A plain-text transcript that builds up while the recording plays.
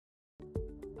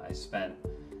I spent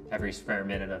every spare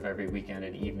minute of every weekend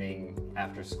and evening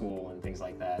after school and things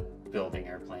like that building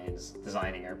airplanes,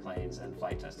 designing airplanes, and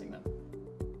flight testing them.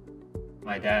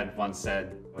 My dad once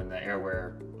said when the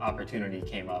Airware opportunity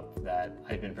came up that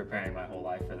I'd been preparing my whole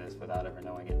life for this without ever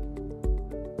knowing it.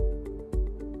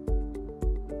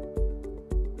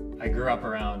 I grew up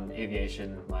around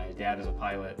aviation. My dad is a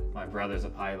pilot, my brother's a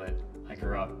pilot. I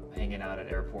grew up hanging out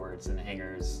at airports and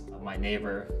hangars. My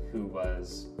neighbor, who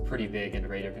was pretty big into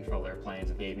radio control airplanes,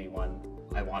 gave me one.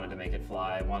 I wanted to make it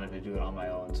fly. I wanted to do it on my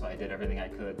own, so I did everything I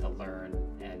could to learn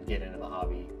and get into the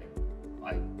hobby.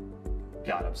 I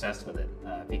got obsessed with it.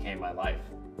 It became my life.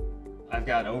 I've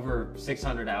got over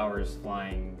 600 hours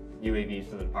flying UAVs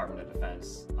for the Department of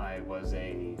Defense. I was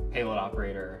a payload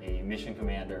operator, a mission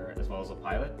commander, as well as a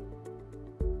pilot.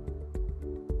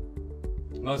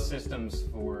 Most systems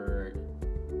for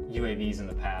UAVs in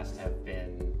the past have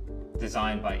been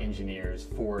designed by engineers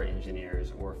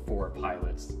or for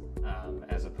pilots,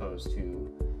 as opposed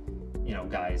to,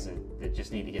 guys that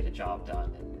just need to get a job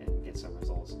done and get some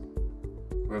results.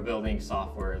 We're building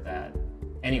software that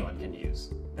anyone can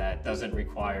use, that doesn't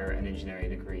require an engineering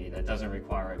degree, that doesn't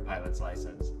require a pilot's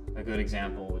license. A good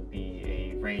example would be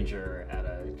a ranger at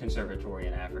a conservatory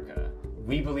in Africa.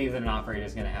 We believe that an operator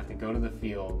is going to have to go to the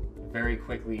field very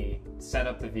quickly, set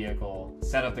up the vehicle,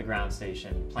 set up the ground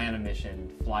station, plan a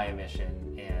mission, fly a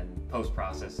mission, and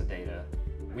post-process the data.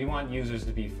 We want users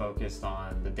to be focused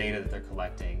on the data that they're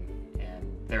collecting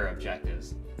and their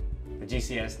objectives. The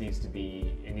GCS needs to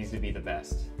be the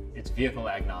best. It's vehicle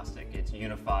agnostic. It's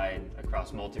unified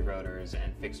across multi-rotors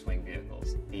and fixed-wing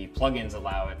vehicles. The plugins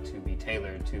allow it to be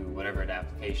tailored to whatever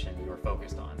application you're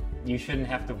focused on. You shouldn't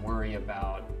have to worry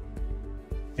about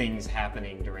things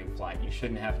happening during flight. You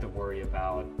shouldn't have to worry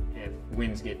about if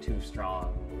winds get too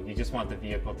strong. You just want the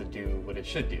vehicle to do what it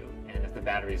should do. And if the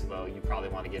battery's low, you probably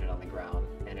want to get it on the ground,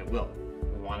 and it will.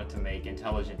 We want it to make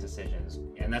intelligent decisions,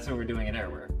 and that's what we're doing at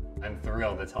Airware. I'm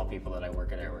thrilled to tell people that I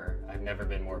work at Airware. I've never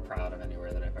been more proud of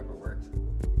anywhere that I've ever worked.